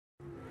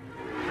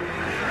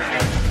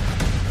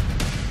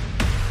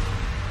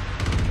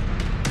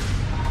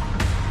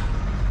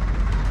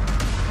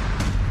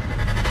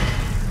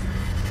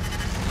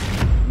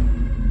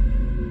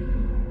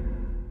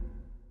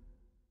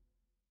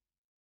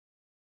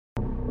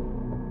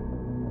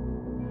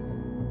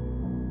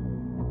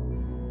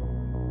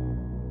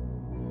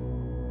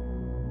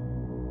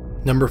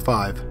Number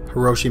 5.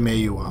 Hiroshi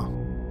Maeue.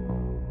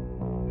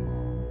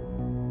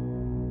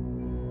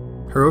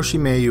 Hiroshi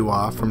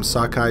Maeue from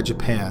Sakai,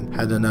 Japan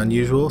had an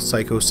unusual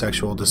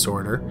psychosexual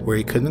disorder where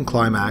he couldn't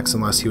climax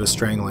unless he was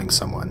strangling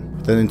someone.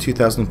 Then in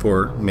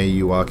 2004,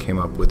 Maeue came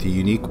up with a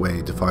unique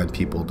way to find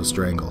people to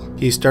strangle.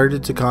 He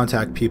started to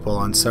contact people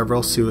on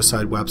several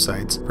suicide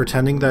websites,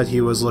 pretending that he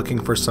was looking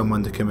for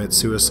someone to commit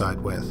suicide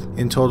with.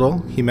 In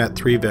total, he met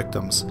 3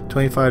 victims.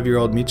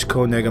 25-year-old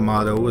Michiko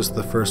Negamato was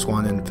the first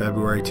one in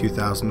February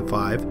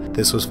 2005.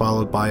 This was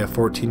followed by a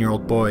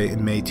 14-year-old boy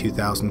in May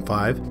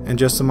 2005, and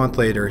just a month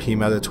later, he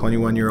met a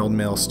 21-year-old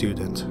male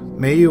student.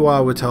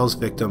 Maeue would tell his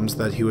victims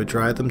that he would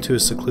drive them to a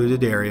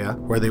secluded area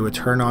where they would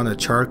turn on a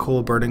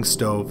charcoal burning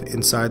stove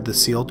inside the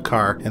sealed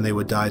car and they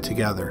would die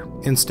together.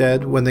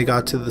 Instead, when they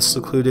got to the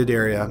secluded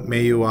area,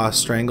 Maeue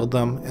strangled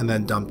them and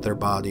then dumped their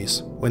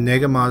bodies. When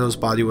Negamato's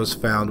body was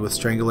found with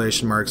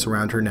strangulation marks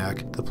around her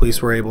neck, the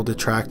police were able to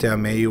track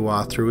down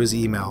Maeue through his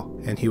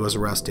email and he was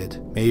arrested.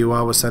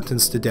 Maeue was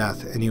sentenced to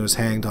death and he was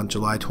hanged on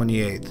July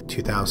 28,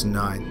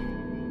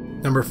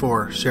 2009. Number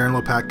 4. Sharon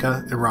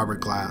Lopatka and Robert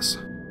Glass.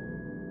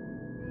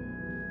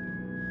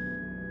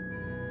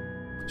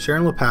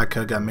 Sharon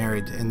Lopatka got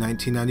married in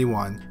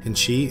 1991 and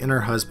she and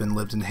her husband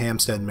lived in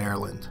Hampstead,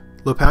 Maryland.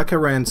 Lopatka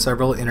ran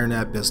several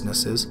internet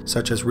businesses,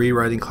 such as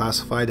rewriting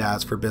classified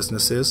ads for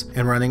businesses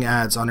and running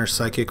ads on her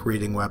psychic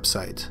reading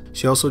website.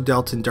 She also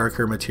dealt in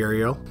darker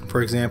material.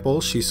 For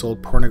example, she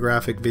sold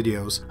pornographic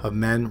videos of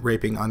men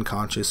raping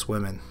unconscious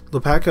women.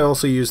 Lopatka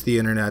also used the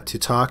internet to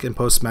talk and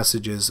post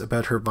messages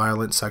about her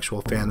violent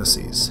sexual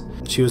fantasies.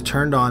 She was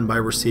turned on by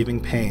receiving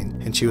pain,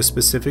 and she was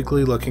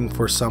specifically looking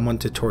for someone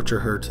to torture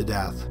her to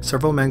death.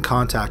 Several men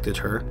contacted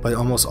her, but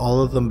almost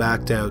all of them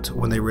backed out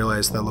when they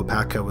realized that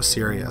Lopatka was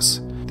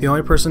serious. The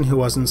only person who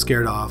wasn't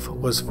scared off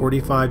was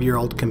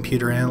 45-year-old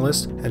computer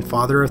analyst and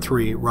father of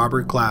 3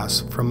 Robert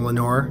Glass from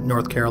Lenoir,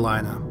 North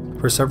Carolina.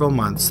 For several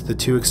months, the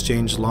two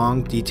exchanged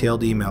long,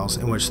 detailed emails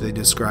in which they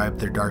described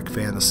their dark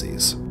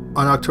fantasies.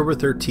 On October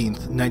 13,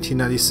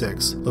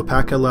 1996,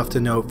 Lopatka left a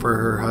note for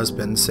her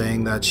husband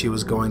saying that she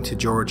was going to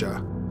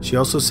Georgia. She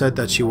also said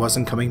that she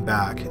wasn't coming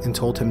back and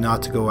told him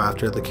not to go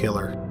after the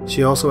killer.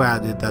 She also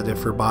added that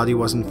if her body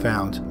wasn't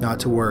found, not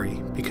to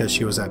worry because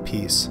she was at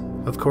peace.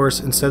 Of course,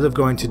 instead of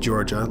going to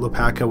Georgia,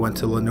 Lopatka went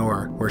to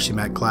Lenoir, where she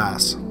met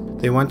Glass.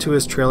 They went to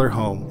his trailer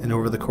home, and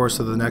over the course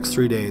of the next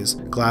 3 days,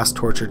 Glass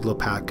tortured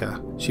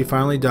Lopatka. She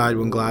finally died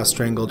when Glass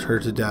strangled her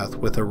to death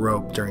with a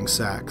rope during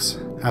sex.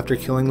 After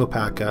killing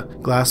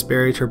Lopatka, Glass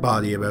buried her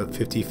body about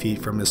 50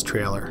 feet from his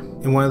trailer.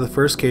 In one of the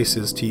first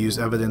cases to use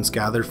evidence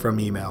gathered from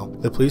email,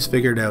 the police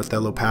figured out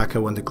that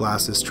Lopatka went to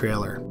Glass's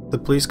trailer. The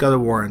police got a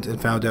warrant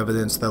and found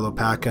evidence that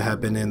Lopatka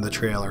had been in the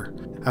trailer.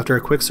 After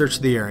a quick search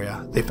of the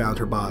area, they found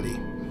her body.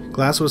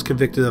 Glass was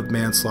convicted of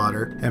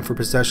manslaughter and for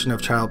possession of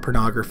child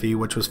pornography,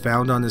 which was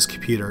found on his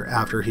computer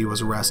after he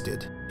was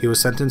arrested. He was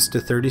sentenced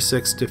to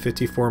 36 to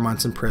 54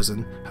 months in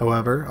prison.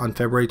 However, on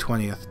February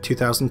 20th,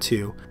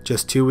 2002,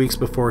 just 2 weeks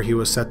before he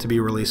was set to be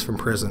released from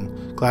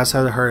prison, Glass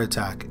had a heart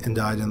attack and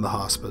died in the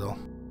hospital.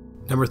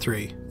 Number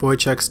 3.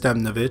 Wojciech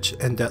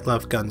Stempniewicz and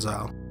Detlev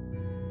Guenzel.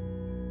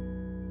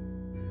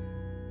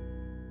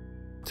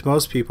 To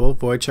most people,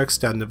 Wojciech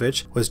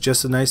Stempniewicz was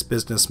just a nice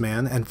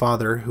businessman and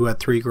father who had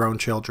 3 grown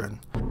children.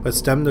 But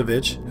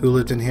Stempniewicz, who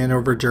lived in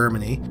Hanover,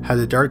 Germany, had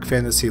a dark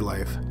fantasy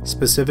life.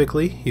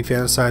 Specifically, he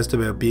fantasized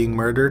about being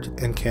murdered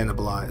and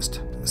cannibalized.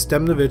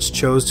 Stempniewicz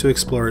chose to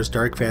explore his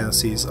dark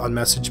fantasies on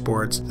message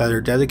boards that are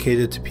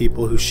dedicated to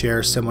people who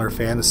share similar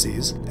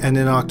fantasies, and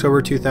in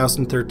October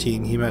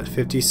 2013 he met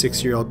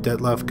 56-year-old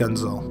Detlev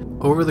Guenzel.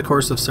 Over the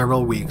course of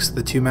several weeks,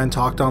 the 2 men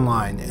talked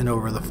online and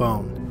over the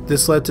phone.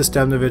 This led to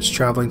Stempniewicz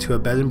traveling to a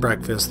bed and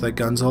breakfast that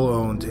Guenzel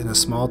owned in a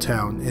small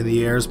town in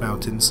the Ayers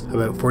Mountains,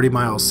 about 40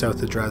 miles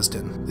south of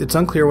Dresden. It's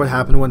unclear what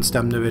happened when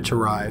Stempniewicz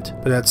arrived,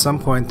 but at some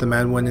point the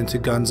man went into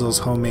Guenzel's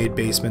homemade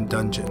basement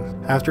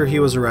dungeon. After he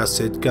was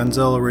arrested,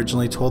 Guenzel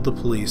originally told the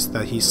police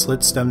that he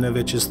slit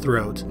Stempniewicz's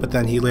throat, but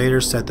then he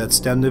later said that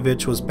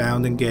Stempniewicz was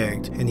bound and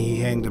gagged and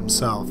he hanged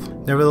himself.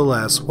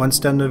 Nevertheless, once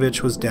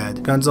Stempniewicz was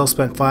dead, Guenzel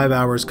spent 5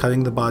 hours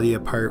cutting the body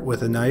apart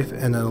with a knife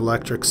and an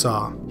electric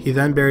saw. He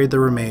then buried the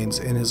remains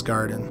in his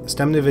garden.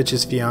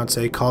 Stempniewicz's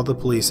fiancée called the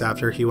police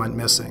after he went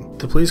missing.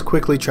 The police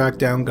quickly tracked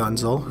down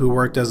Guenzel, who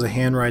worked as a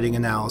handwriting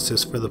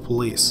analysis for the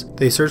police.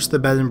 They searched the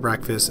bed and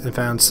breakfast and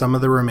found some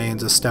of the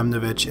remains of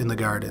Stempniewicz in the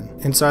garden.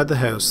 Inside the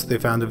house, they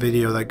found a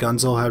video that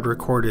Guenzel had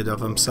recorded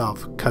of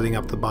himself cutting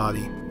up the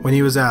body. When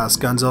he was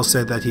asked, Guenzel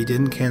said that he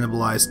didn't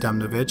cannibalize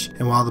Stempniewicz,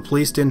 and while the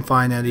police didn't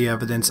find any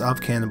evidence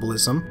of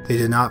cannibalism, they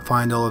did not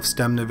find all of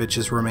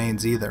Stempniewicz's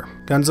remains either.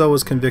 Guenzel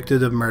was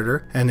convicted of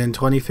murder, and in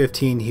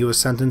 2015 he was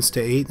sentenced to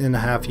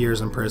 8.5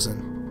 years in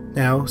prison.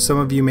 Now, some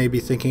of you may be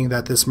thinking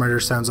that this murder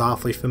sounds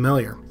awfully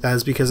familiar. That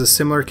is because a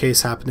similar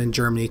case happened in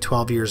Germany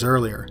 12 years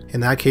earlier.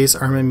 In that case,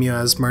 Armin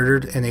Maeue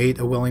murdered and ate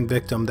a willing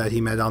victim that he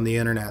met on the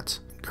internet.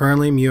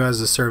 Currently, Maeue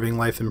is serving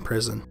life in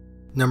prison.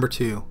 Number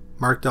 2.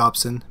 Mark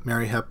Dobson,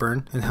 Mary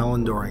Hepburn, and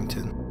Helen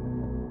Dorrington.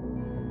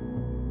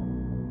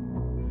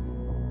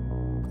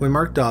 When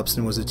Mark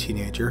Dobson was a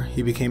teenager,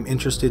 he became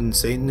interested in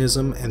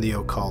Satanism and the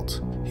occult.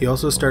 He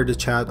also started to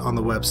chat on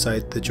the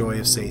website The Joy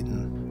of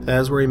Satan. That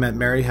is where he met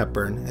Mary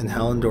Hepburn and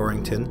Helen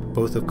Dorrington,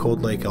 both of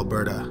Cold Lake,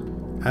 Alberta.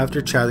 After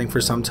chatting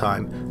for some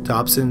time,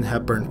 Dobson and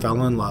Hepburn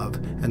fell in love,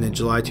 and in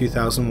July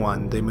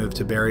 2001 they moved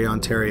to Barrie,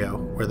 Ontario,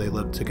 where they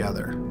lived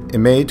together.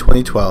 In May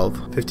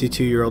 2012,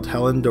 52-year-old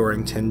Helen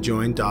Dorrington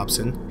joined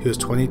Dobson, who was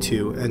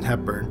 22, and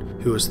Hepburn,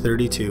 who was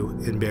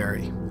 32, in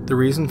Barrie. The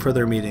reason for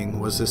their meeting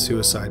was a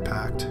suicide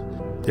pact.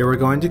 They were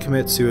going to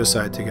commit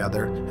suicide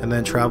together and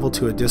then travel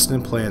to a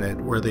distant planet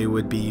where they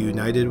would be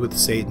united with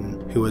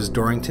Satan, who was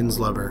Dorrington's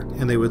lover,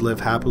 and they would live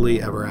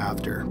happily ever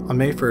after. On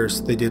May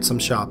 1st, they did some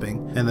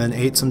shopping and then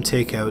ate some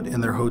takeout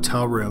in their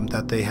hotel room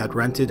that they had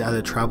rented at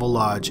a travel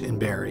lodge in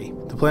Barrie.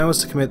 The plan was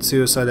to commit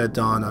suicide at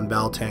dawn on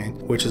Beltane,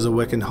 which is a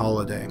Wiccan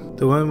holiday.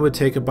 The women would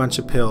take a bunch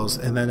of pills,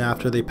 and then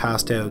after they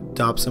passed out,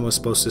 Dobson was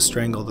supposed to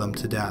strangle them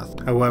to death.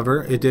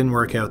 However, it didn't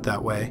work out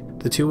that way.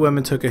 The two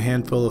women took a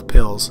handful of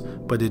pills,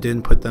 but it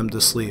didn't put them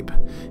to sleep.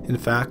 In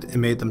fact, it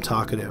made them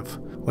talkative.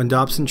 When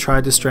Dobson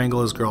tried to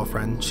strangle his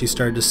girlfriend, she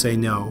started to say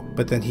no,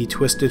 but then he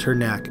twisted her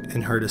neck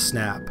and heard a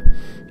snap.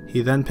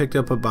 He then picked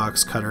up a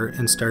box cutter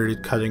and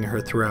started cutting her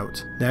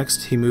throat.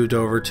 Next, he moved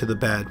over to the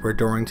bed where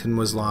Dorrington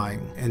was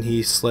lying, and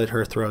he slit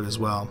her throat as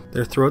well.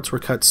 Their throats were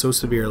cut so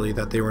severely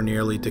that they were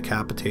nearly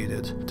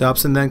decapitated.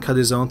 Dobson then cut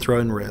his own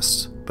throat and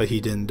wrists, but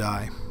he didn't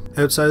die.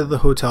 Outside of the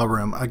hotel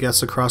room, a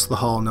guest across the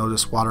hall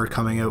noticed water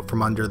coming out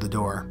from under the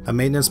door. A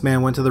maintenance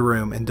man went to the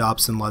room and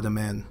Dobson let him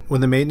in.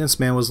 When the maintenance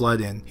man was let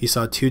in, he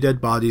saw two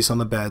dead bodies on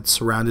the bed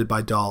surrounded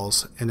by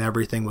dolls, and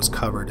everything was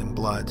covered in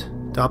blood.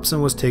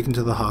 Dobson was taken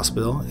to the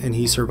hospital and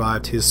he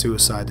survived his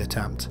suicide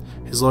attempt.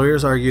 His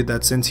lawyers argued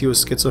that since he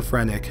was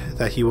schizophrenic,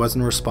 that he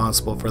wasn't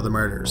responsible for the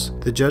murders.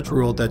 The judge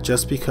ruled that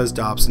just because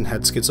Dobson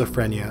had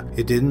schizophrenia,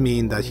 it didn't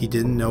mean that he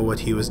didn't know what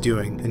he was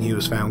doing, and he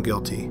was found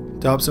guilty.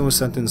 Dobson was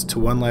sentenced to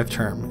 1 life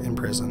term in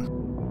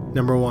prison.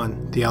 Number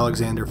 1. The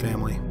Alexander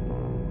family.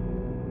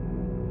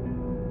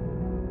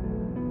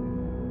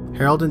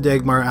 Harold and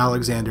Dagmar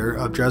Alexander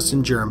of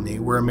Dresden, Germany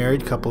were a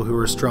married couple who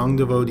were strong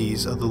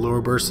devotees of the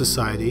Lower Burr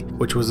Society,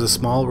 which was a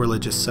small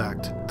religious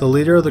sect. The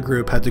leader of the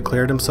group had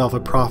declared himself a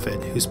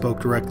prophet who spoke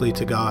directly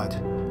to God.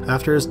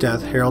 After his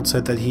death, Harold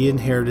said that he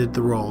inherited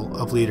the role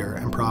of leader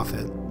and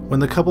prophet. When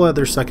the couple had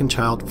their second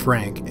child,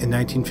 Frank, in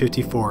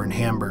 1954 in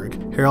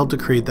Hamburg, Harold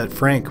decreed that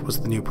Frank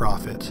was the new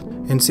prophet.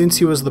 And since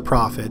he was the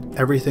prophet,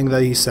 everything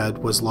that he said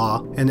was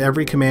law, and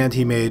every command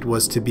he made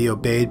was to be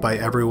obeyed by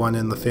everyone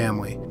in the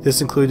family.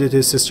 This included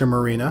his sister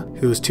Marina,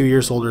 who was 2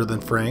 years older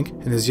than Frank,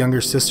 and his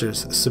younger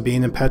sisters,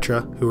 Sabine and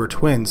Petra, who were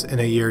twins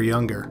and a year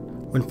younger.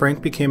 When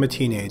Frank became a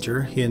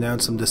teenager, he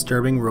announced some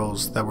disturbing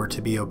rules that were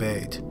to be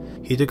obeyed.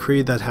 He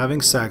decreed that having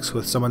sex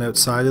with someone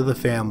outside of the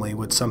family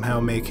would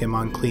somehow make him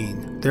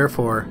unclean.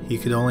 Therefore, he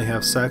could only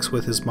have sex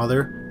with his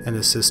mother and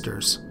his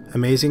sisters.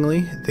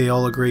 Amazingly, they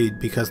all agreed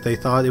because they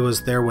thought it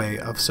was their way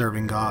of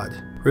serving God.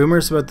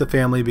 Rumors about the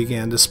family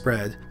began to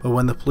spread, but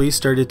when the police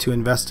started to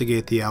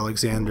investigate the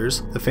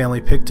Alexanders, the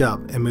family picked up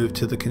and moved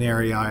to the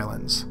Canary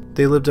Islands.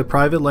 They lived a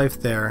private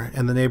life there,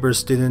 and the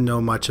neighbors didn't know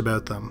much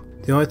about them.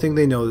 The only thing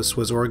they noticed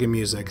was organ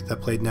music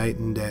that played night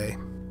and day.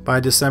 By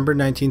December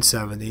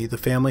 1970, the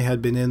family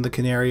had been in the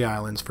Canary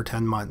Islands for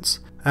 10 months.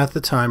 At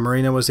the time,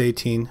 Marina was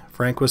 18,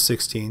 Frank was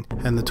 16,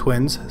 and the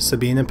twins,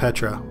 Sabine and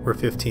Petra, were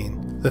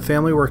 15. The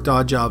family worked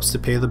odd jobs to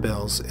pay the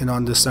bills, and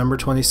on December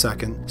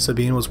 22nd,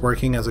 Sabine was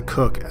working as a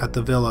cook at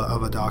the villa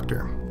of a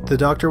doctor. The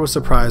doctor was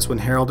surprised when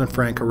Harold and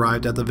Frank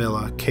arrived at the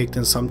villa, caked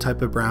in some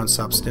type of brown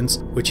substance,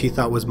 which he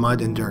thought was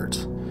mud and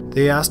dirt.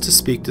 They asked to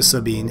speak to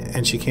Sabine,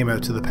 and she came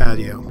out to the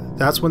patio.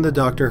 That's when the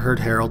doctor heard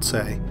Harold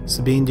say,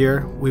 "Sabine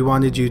dear, we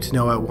wanted you to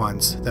know at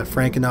once that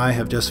Frank and I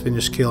have just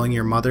finished killing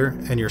your mother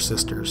and your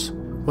sisters."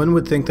 One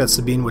would think that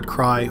Sabine would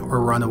cry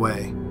or run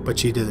away, but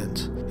she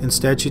didn't.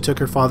 Instead, she took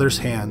her father's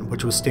hand,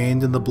 which was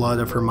stained in the blood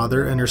of her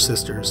mother and her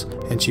sisters,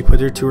 and she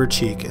put it to her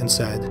cheek and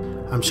said,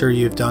 "I'm sure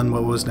you've done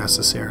what was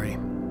necessary."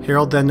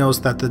 Harold then knows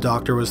that the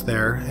doctor was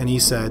there, and he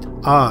said,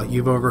 "Ah,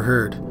 you've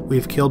overheard.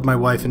 We've killed my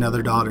wife and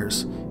other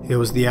daughters. It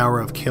was the hour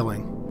of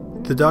killing."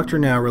 The doctor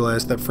now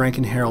realized that Frank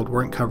and Harold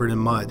weren't covered in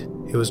mud.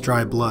 It was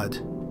dry blood.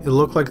 It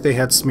looked like they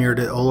had smeared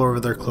it all over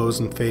their clothes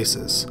and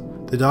faces.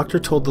 The doctor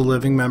told the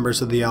living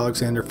members of the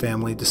Alexander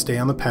family to stay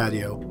on the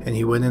patio, and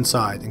he went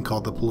inside and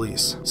called the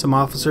police. Some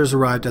officers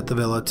arrived at the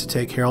villa to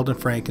take Harold and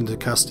Frank into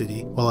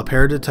custody, while a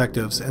pair of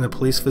detectives and a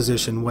police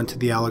physician went to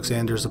the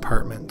Alexanders'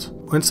 apartment.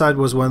 Inside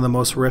was one of the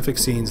most horrific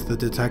scenes the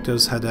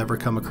detectives had ever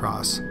come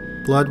across.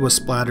 Blood was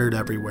splattered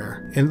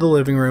everywhere. In the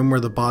living room were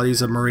the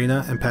bodies of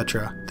Marina and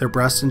Petra. Their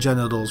breasts and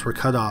genitals were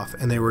cut off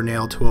and they were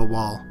nailed to a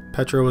wall.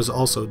 Petra was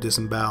also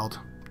disemboweled.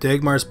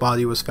 Dagmar's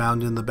body was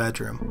found in the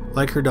bedroom.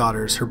 Like her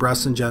daughters, her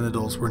breasts and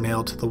genitals were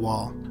nailed to the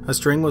wall. A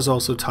string was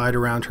also tied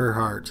around her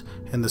heart,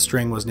 and the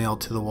string was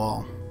nailed to the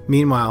wall.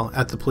 Meanwhile,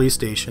 at the police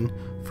station,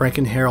 Frank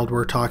and Harold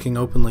were talking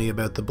openly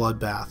about the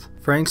bloodbath.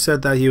 Frank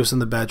said that he was in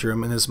the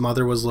bedroom and his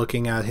mother was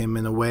looking at him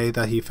in a way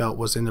that he felt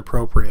was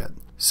inappropriate.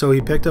 So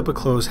he picked up a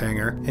clothes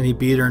hanger and he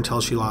beat her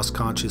until she lost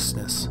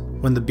consciousness.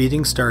 When the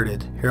beating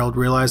started, Harold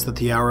realized that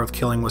the hour of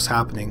killing was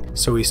happening,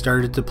 so he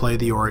started to play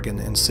the organ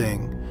and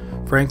sing.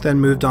 Frank then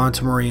moved on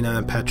to Marina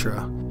and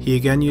Petra. He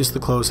again used the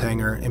clothes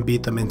hanger and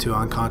beat them into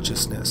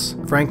unconsciousness.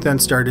 Frank then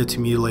started to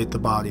mutilate the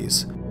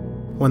bodies.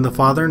 When the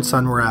father and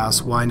son were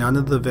asked why none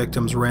of the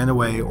victims ran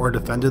away or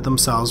defended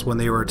themselves when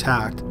they were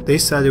attacked, they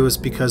said it was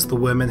because the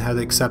women had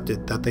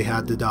accepted that they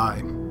had to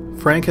die.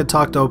 Frank had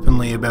talked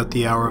openly about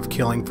the hour of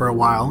killing for a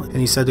while, and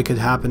he said it could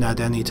happen at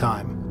any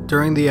time.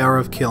 During the hour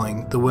of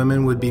killing, the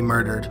women would be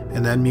murdered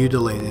and then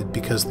mutilated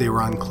because they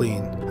were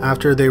unclean.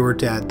 After they were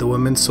dead, the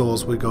women's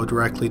souls would go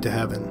directly to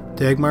heaven.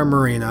 Dagmar,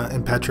 Marina,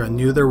 and Petra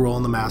knew their role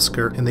in the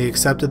massacre, and they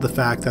accepted the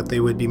fact that they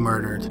would be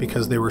murdered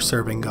because they were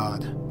serving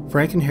God.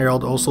 Frank and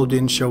Harold also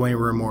didn't show any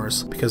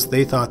remorse because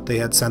they thought they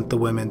had sent the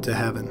women to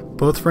heaven.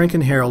 Both Frank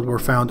and Harold were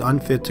found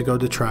unfit to go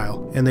to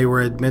trial, and they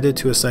were admitted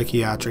to a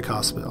psychiatric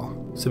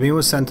hospital. Sabine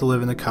was sent to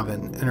live in a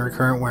coven, and her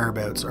current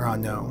whereabouts are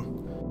unknown.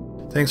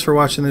 Thanks for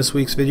watching this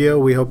week's video.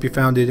 We hope you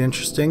found it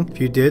interesting. If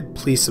you did,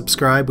 please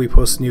subscribe. We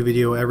post a new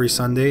video every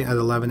Sunday at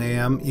 11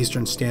 a.m.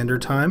 Eastern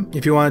Standard Time.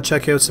 If you want to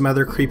check out some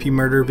other creepy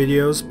murder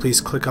videos,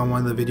 please click on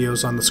one of the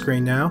videos on the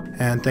screen now.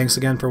 And thanks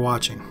again for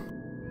watching.